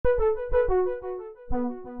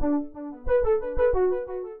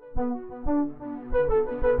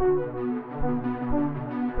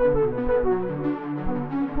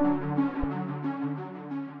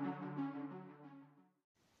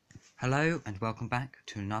welcome back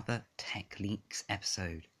to another Tech Leaks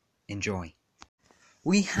episode. Enjoy.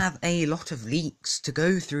 We have a lot of leaks to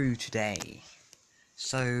go through today.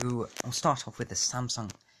 So, I'll start off with the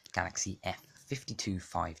Samsung Galaxy F52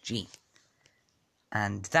 5G.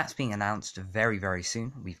 And that's being announced very, very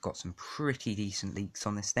soon. We've got some pretty decent leaks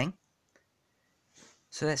on this thing.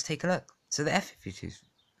 So let's take a look. So the F52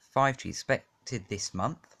 5G is expected this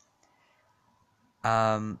month.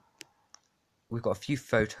 We've got a few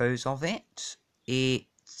photos of it.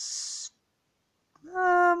 It's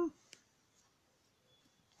a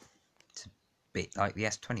bit like the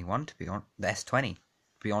S21 to be honest. The S20 to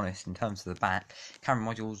be honest, in terms of the back.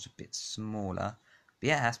 Camera module's a bit smaller. But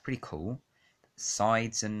yeah, that's pretty cool. The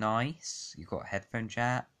sides are nice. You've got a headphone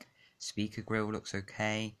jack. Speaker grill looks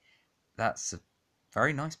okay. That's a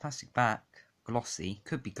very nice plastic back. Glossy.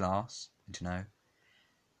 Could be glass. I don't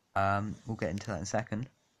know. We'll get into that in a second.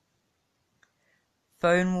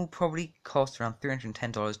 Phone will probably cost around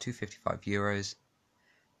 $310 to €255.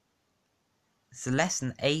 It's less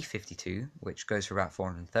than A52, which goes for about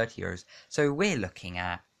 €430. So we're looking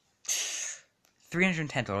at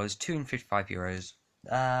 $310, €255.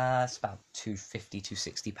 That's about £250,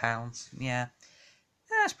 £260. Yeah,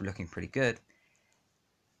 that's looking pretty good.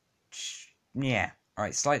 Yeah.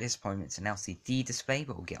 Alright, slight disappointment. It's an LCD display,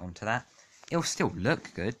 but we'll get onto that. It'll still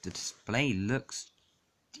look good. The display looks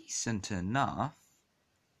decent enough.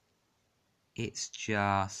 It's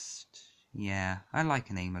just, yeah, I like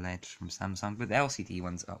an AMOLED from Samsung, but the LCD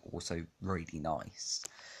ones are also really nice.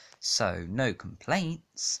 So, no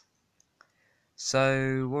complaints.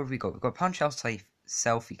 So, what have we got? We've got a punch-out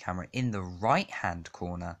selfie camera in the right-hand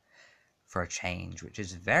corner for a change, which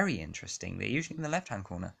is very interesting. They're usually in the left-hand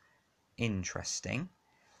corner. Interesting.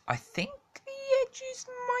 I think the edges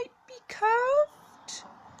might be curved.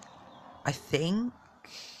 I think.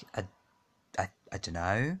 I don't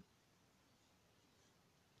know.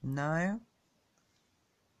 No?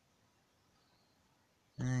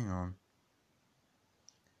 Hang on.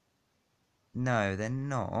 No, they're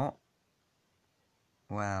not.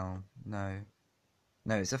 Well, no.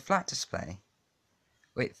 No, it's a flat display.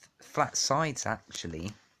 With flat sides,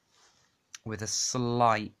 actually. With a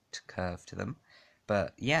slight curve to them.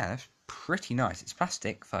 But, yeah, it's pretty nice. It's a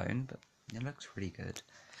plastic phone, but it looks really good.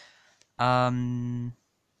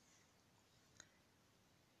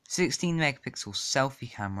 16 megapixel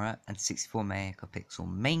selfie camera and 64 megapixel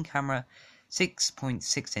main camera,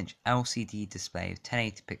 6.6 inch LCD display with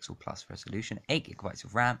 1080 pixel plus resolution, 8 gigabytes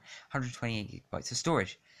of RAM, 128 gigabytes of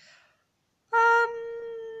storage.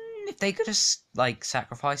 If they could just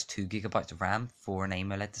sacrifice 2 gigabytes of RAM for an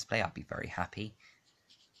AMOLED display, I'd be very happy.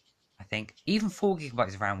 I think even 4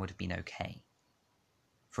 gigabytes of RAM would have been okay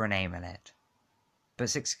for an AMOLED, but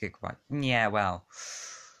 6 gigabytes, yeah, well,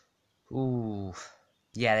 ooh.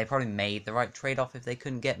 Yeah, they probably made the right trade-off if they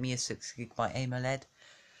couldn't get me a 6GB AMOLED.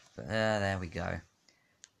 But there we go.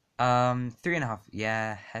 3.5,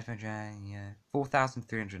 yeah, headphone jack, yeah.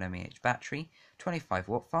 4,300 mAh battery,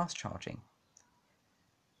 25-watt fast charging.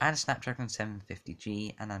 And a Snapdragon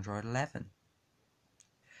 750G and Android 11.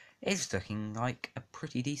 It's looking like a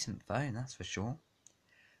pretty decent phone, that's for sure.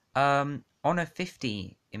 Honor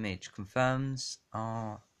 50 image confirms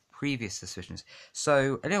our previous suspicions.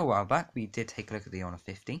 So a little while back we did take a look at the Honor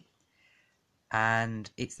 50,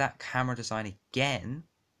 and it's that camera design again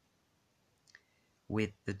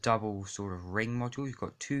with the double sort of ring module. You've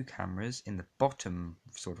got 2 cameras in the bottom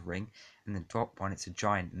sort of ring, and the top one it's a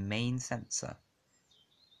giant main sensor.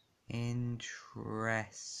 Interesting.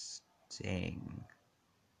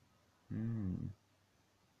 I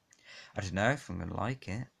don't know if I'm gonna like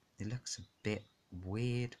it. It looks a bit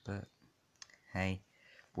weird, but hey,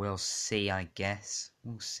 we'll see, I guess.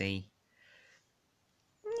 We'll see.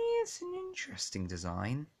 Yeah, it's an interesting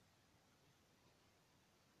design.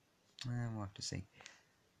 We'll have to see.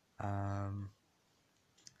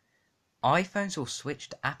 iPhones will switch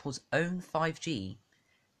to Apple's own 5G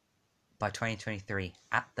by 2023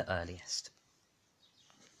 at the earliest.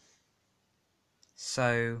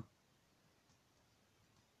 So,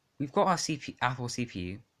 we've got our Apple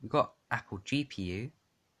CPU, we've got Apple GPU.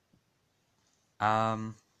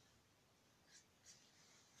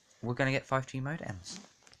 We're going to get 5G modems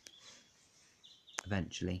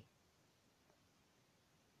eventually.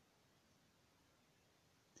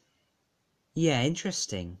 Yeah,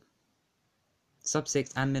 interesting.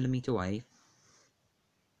 Sub-6 and millimeter wave.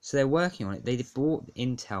 So they're working on it. They bought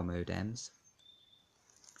Intel modems,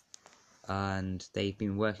 and they've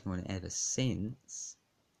been working on it ever since.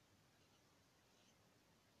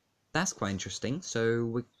 That's quite interesting. So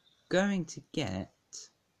we're going to get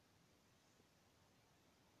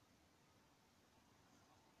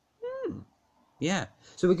Yeah.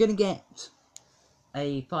 So we're going to get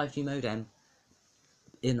a 5G modem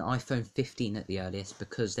in iPhone 15 at the earliest,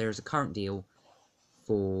 because there is a current deal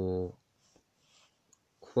for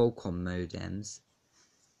Qualcomm modems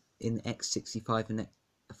in X65 and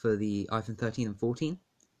for the iPhone 13 and 14.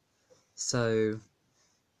 So,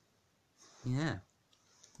 yeah.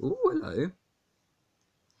 Oh, hello.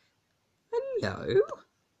 Hello.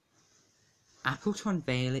 Apple to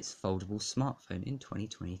unveil its foldable smartphone in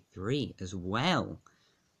 2023 as well.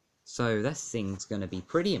 So this thing's going to be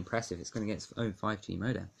pretty impressive. It's going to get its own 5G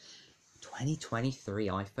modem. 2023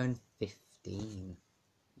 iPhone 15.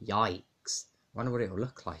 Yikes. Wonder what it'll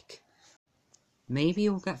look like. Maybe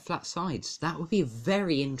it'll get flat sides. That would be a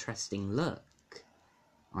very interesting look,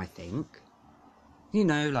 I think. You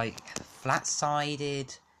know, like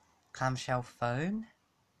flat-sided clamshell phone.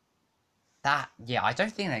 Yeah, I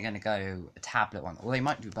don't think they're going to go a tablet one. Well, they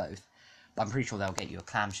might do both, but I'm pretty sure they'll get you a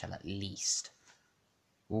clamshell at least.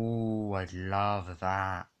 Ooh, I'd love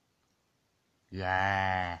that.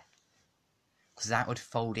 Yeah. Because that would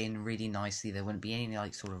fold in really nicely. There wouldn't be any,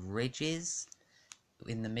 like, sort of ridges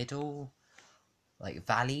in the middle. Like,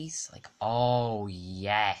 valleys. Like, oh,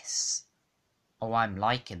 yes. Oh, I'm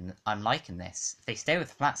liking this. If they stay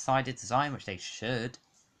with flat-sided design, which they should,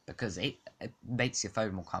 because it makes your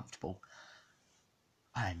phone more comfortable.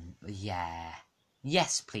 Yeah.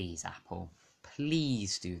 Yes, please, Apple.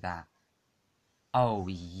 Please do that. Oh,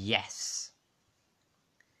 yes.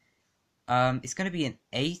 It's going to be an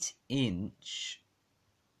 8-inch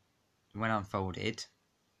when unfolded.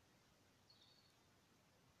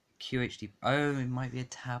 QHD. Oh, it might be a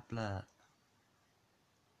tablet.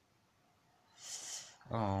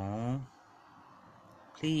 Oh.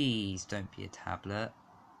 Please don't be a tablet.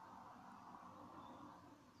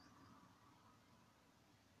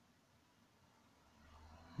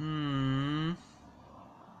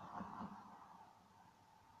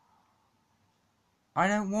 I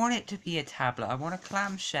don't want it to be a tablet. I want a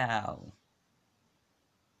clamshell.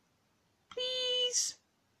 Please.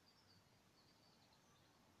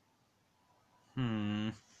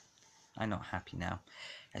 I'm not happy now,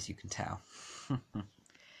 as you can tell.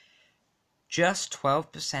 Just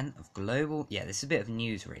 12% of global... Yeah, this is a bit of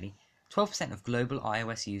news, really. 12% of global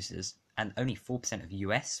iOS users and only 4% of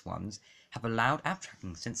US ones have allowed app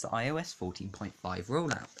tracking since the iOS 14.5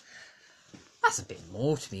 rollout. That's a bit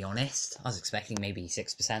more, to be honest. I was expecting maybe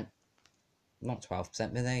 6%. Not 12%,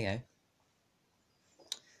 but there you go.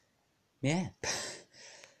 Yeah.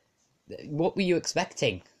 What were you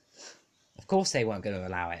expecting? Of course they weren't going to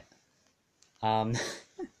allow it.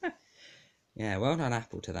 Yeah, well done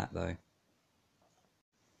Apple to that, though.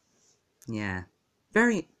 Yeah.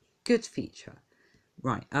 Very good feature.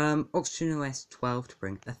 Right, Oxygen OS 12 to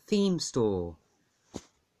bring a theme store.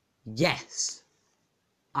 Yes!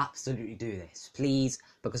 Absolutely do this, please,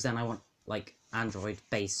 because then I want, like, Android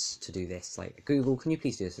base to do this. Like, Google, can you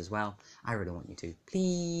please do this as well? I really want you to.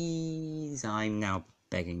 Please! I'm now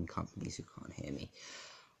begging companies who can't hear me.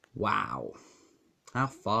 Wow. How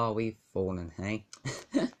far we've fallen, hey?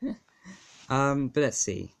 But let's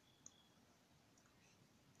see.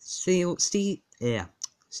 Still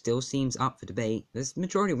seems up for debate. There's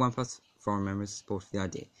majority of OnePlus forum members supported the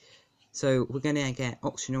idea. So we're going to get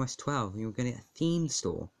Oxygen OS 12, and we're going to get a theme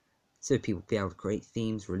store. So people will be able to create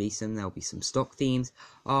themes, release them, there'll be some stock themes.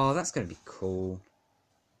 Oh, that's going to be cool.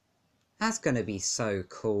 That's going to be so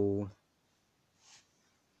cool.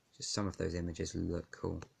 Just some of those images look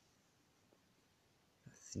cool.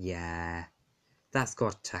 Yeah, that's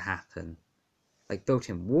got to happen. Like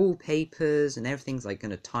built-in wallpapers and everything's like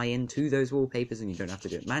going to tie into those wallpapers and you don't have to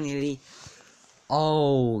do it manually.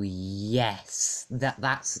 Oh, yes.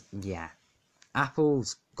 That's, yeah.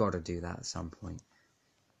 Apple's got to do that at some point.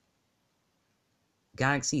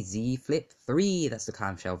 Galaxy Z Flip 3, that's the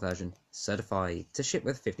clamshell version, certified to ship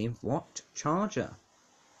with 15-watt charger.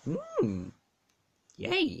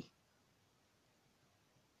 Yay.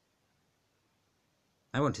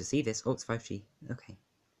 I want to see this. Oh, it's 5G. Okay.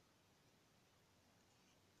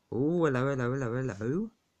 Oh, hello.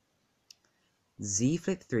 Z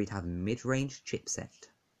Flip 3 to have a mid-range chipset.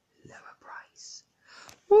 Lower price.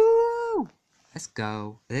 Woo! Let's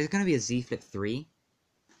go. There's going to be a Z Flip 3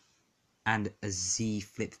 and a Z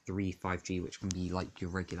Flip 3 5G, which can be like your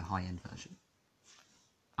regular high-end version.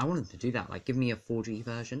 I want them to do that. Like, give me a 4G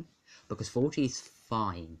version, because 4G is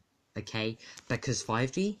fine, okay? Because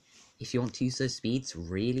 5G, if you want to use those speeds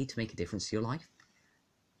really to make a difference to your life,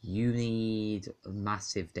 you need a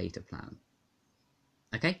massive data plan,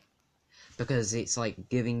 okay? Because it's like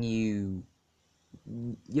giving you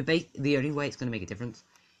the only way it's going to make a difference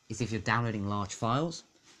is if you're downloading large files,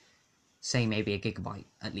 say maybe a gigabyte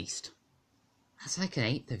at least. That's like an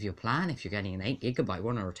eighth of your plan if you're getting an 8GB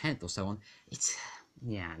one or a tenth or so on. It's,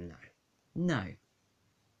 yeah, no.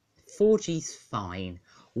 4G's fine.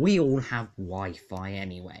 We all have Wi-Fi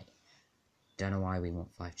anyway. Don't know why we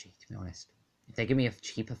want 5G, to be honest. If they give me a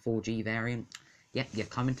cheaper 4G variant, yep, you're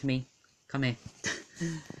coming to me. Come here.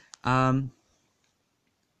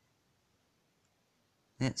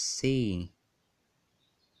 Let's see.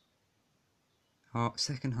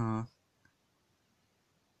 Second half.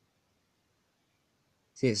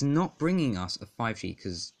 See, it's not bringing us a 5G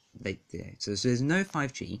because so there's no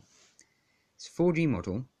 5G. It's a 4G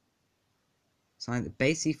model. Signed, the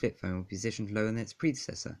base Z flip phone will be positioned lower than its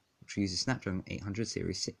predecessor, which uses Snapdragon 800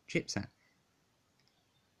 series chipset.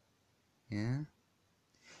 Yeah.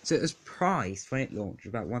 So it was priced when it launched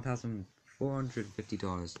about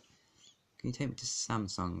 $1,450. Can you take me to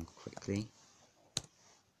Samsung quickly?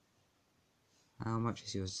 How much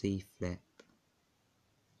is your Z Flip?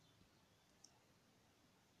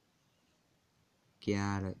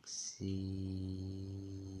 Galaxy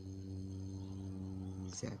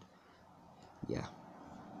Z. Yeah.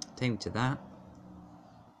 Take me to that.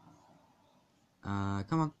 Come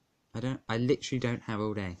on. I literally don't have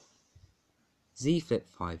all day. Z Flip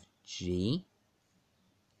 5G.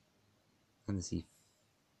 And the Z.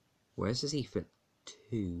 Where's the Z Flip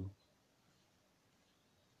 2?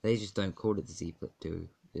 They just don't call it the Z Flip 2.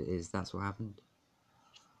 That's what happened?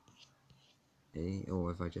 Or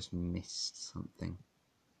have I just missed something?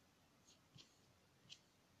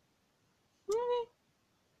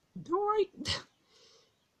 Alright.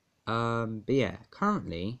 But yeah,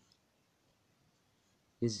 currently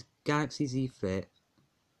is Galaxy Z Flip.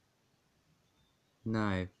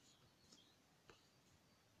 No.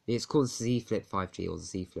 It's called Z Flip 5G or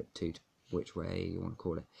Z Flip 2, which way you want to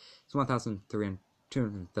call it. It's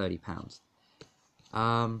 £1,230.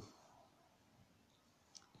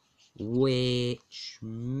 Which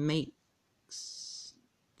makes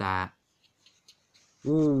that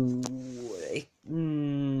you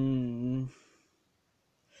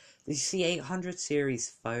see 800 series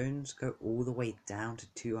phones go all the way down to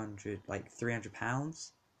 200, like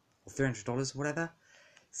 £300 or $300 or whatever.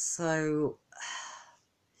 So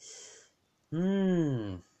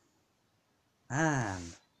man, I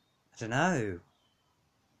don't know.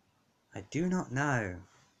 I do not know.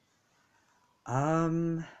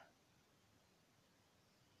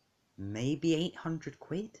 Maybe 800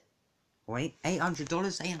 quid? Wait,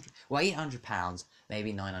 $800? 800 pounds,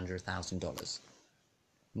 maybe $900,000.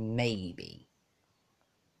 Maybe.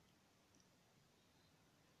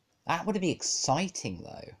 That would be exciting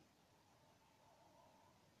though.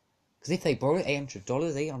 Because if they borrow $800,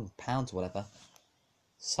 £800, whatever,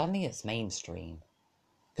 suddenly it's mainstream.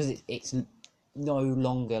 Because it's no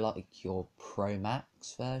longer like your Pro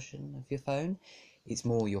Max version of your phone. It's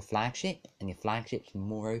more your flagship, and your flagship's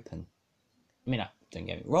more open. I mean, don't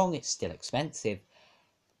get me wrong, it's still expensive.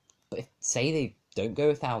 But if, say they don't go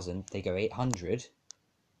 1,000, they go 800,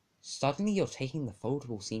 suddenly you're taking the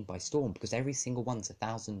foldable scene by storm, because every single one's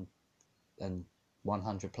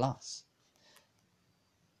 1,100 plus.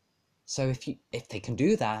 So if they can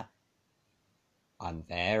do that, I'm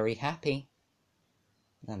very happy.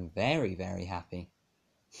 I'm very, very happy.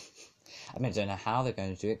 I mean, I don't know how they're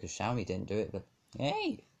going to do it, because Xiaomi didn't do it, but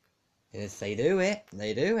hey, if they do it,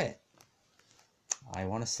 they do it. I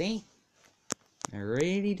want to see. I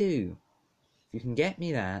really do. If you can get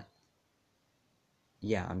me that,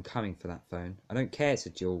 yeah, I'm coming for that phone. I don't care it's a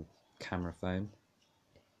dual camera phone.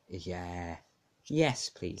 Yeah. Yes,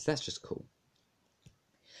 please. That's just cool.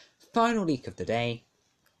 Final leak of the day.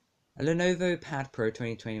 A Lenovo Pad Pro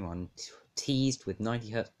 2021 teased with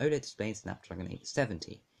 90Hz OLED display and Snapdragon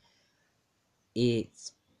 870.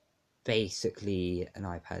 It's basically an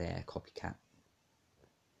iPad Air copycat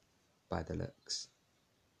by the looks.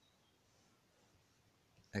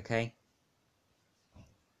 Okay.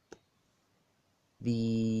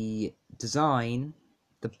 The design,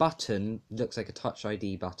 the button looks like a Touch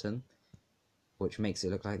ID button, which makes it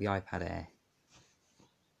look like the iPad Air.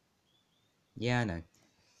 Yeah, I know.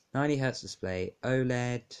 90Hz display,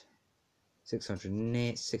 OLED, 600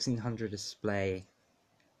 nits, 1600 display,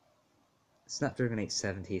 Snapdragon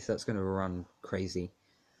 870, so that's going to run crazy.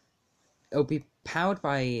 It'll be powered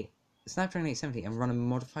by Snapdragon 870 and run a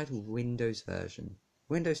modified Windows version.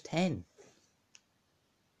 Windows 10.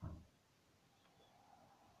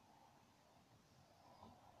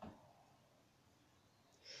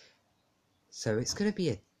 So it's going to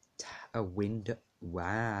be a window.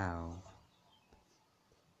 Wow.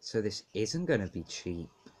 So this isn't going to be cheap.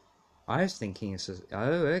 I was thinking it's just,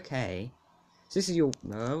 oh, okay. So this is your,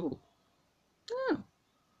 oh.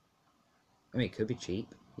 I mean, it could be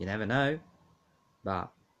cheap. You never know.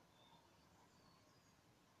 But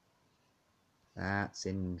that's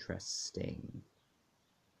interesting.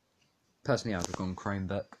 Personally, I'd have gone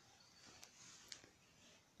Chromebook.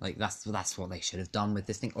 Like, that's what they should have done with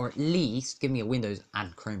this thing. Or at least give me a Windows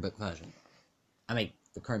and Chromebook version. I make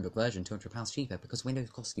the Chromebook version £200 cheaper because Windows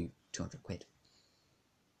costs you 200 quid.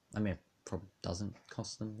 I mean, it probably doesn't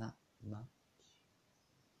cost them that much.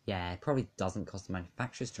 Yeah, it probably doesn't cost the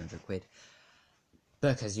manufacturers 200 quid.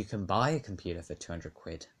 Because you can buy a computer for 200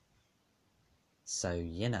 quid. So,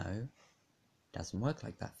 you know, it doesn't work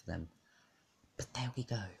like that for them. But there we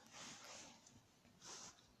go.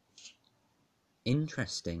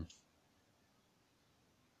 Interesting.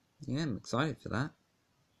 Yeah, I'm excited for that.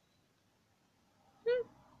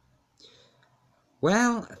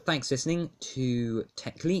 Well, thanks for listening to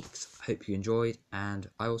Tech Leaks. Hope you enjoyed, and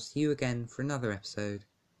I will see you again for another episode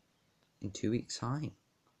in 2 weeks' time.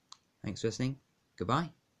 Thanks for listening.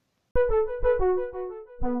 Goodbye.